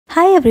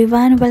Hi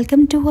everyone,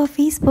 welcome to our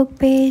Facebook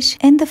page.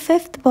 In the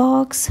fifth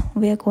box,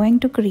 we are going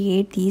to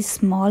create these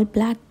small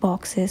black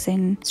boxes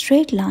in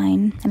straight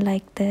line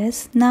like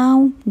this.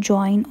 Now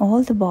join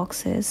all the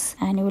boxes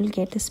and you will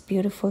get this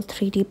beautiful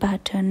 3D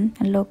pattern.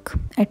 Look,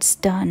 it's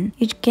done.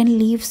 You can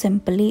leave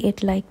simply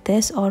it like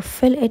this or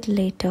fill it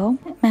later.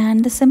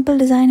 And the simple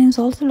design is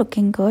also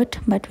looking good,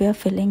 but we are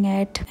filling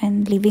it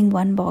and leaving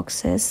one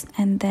boxes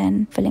and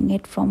then filling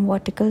it from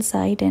vertical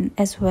side and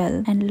as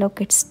well. And look,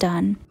 it's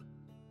done.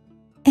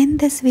 In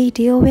this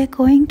video, we're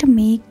going to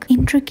make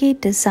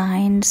intricate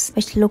designs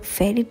which look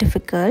very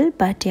difficult,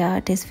 but yeah,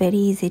 it is very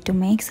easy to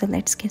make. So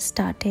let's get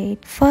started.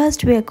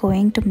 First, we are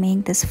going to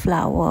make this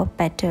flower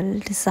petal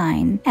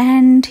design,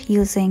 and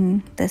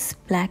using this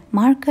black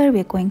marker,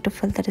 we're going to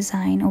fill the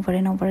design over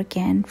and over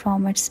again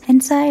from its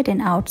inside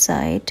and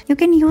outside. You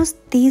can use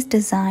these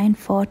designs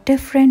for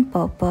different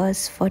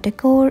purpose, for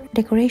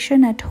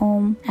decoration at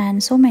home,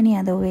 and so many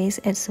other ways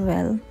as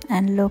well.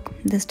 And look,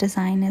 this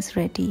design is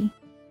ready.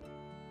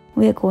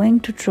 We are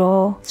going to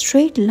draw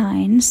straight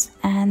lines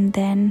and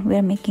then we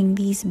are making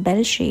these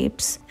bell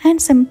shapes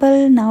and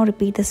simple. Now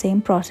repeat the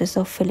same process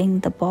of filling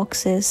the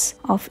boxes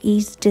of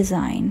each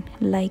design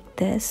like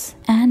this,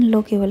 and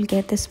look, you will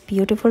get this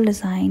beautiful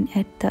design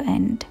at the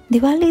end.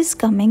 Diwali is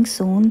coming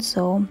soon,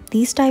 so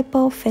these type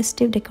of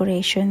festive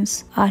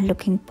decorations are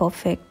looking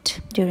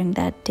perfect during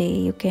that day.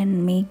 You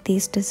can make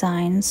these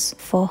designs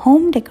for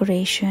home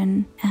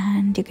decoration,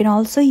 and you can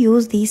also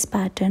use these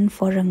pattern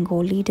for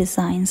rangoli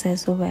designs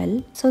as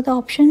well. So the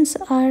options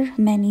are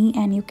many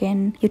and you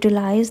can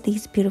utilize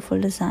these beautiful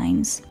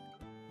designs.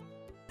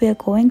 We are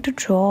going to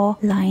draw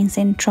lines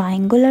in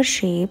triangular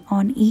shape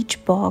on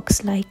each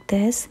box like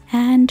this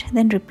and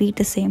then repeat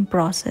the same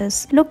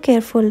process. Look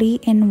carefully,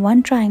 in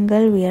one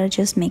triangle we are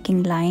just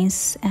making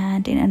lines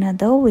and in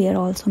another we are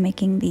also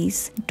making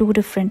these two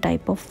different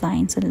type of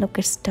lines, and look,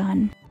 it's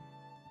done.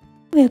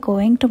 We are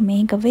going to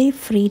make a very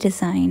free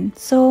design,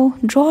 so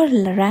draw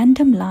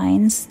random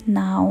lines.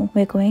 Now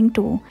we're going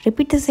to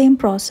repeat the same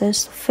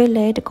process, fill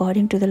it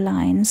according to the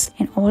lines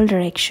in all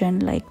direction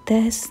like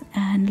this,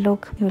 and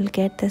look, you will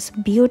get this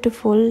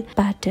beautiful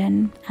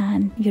pattern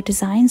and your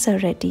designs are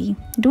ready.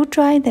 Do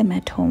try them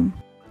at home.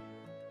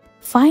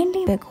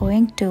 Finally, we're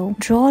going to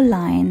draw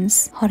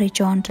lines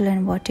horizontal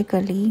and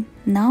vertically.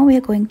 Now we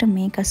are going to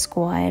make a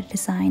square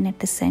design at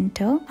the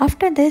center.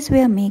 After this, we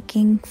are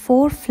making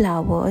 4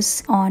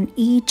 flowers on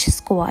each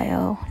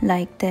square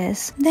like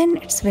this. Then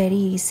it's very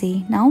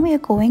easy. Now we are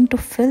going to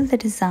fill the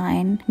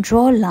design,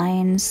 draw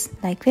lines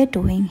like we're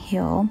doing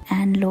here,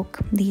 and look,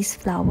 these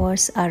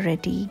flowers are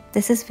ready.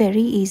 This is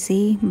very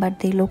easy,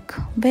 but they look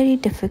very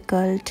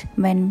difficult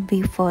when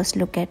we first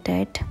look at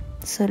it.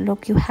 So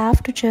look, you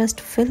have to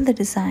just fill the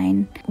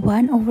design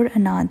one over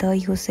another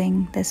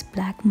using this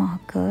black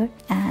marker,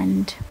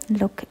 and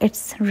look,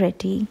 it's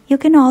ready. You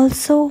can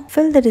also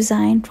fill the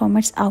design from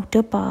its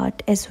outer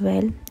part as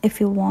well if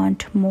you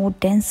want more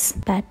dense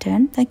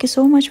pattern. Thank you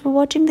so much for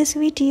watching this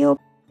video.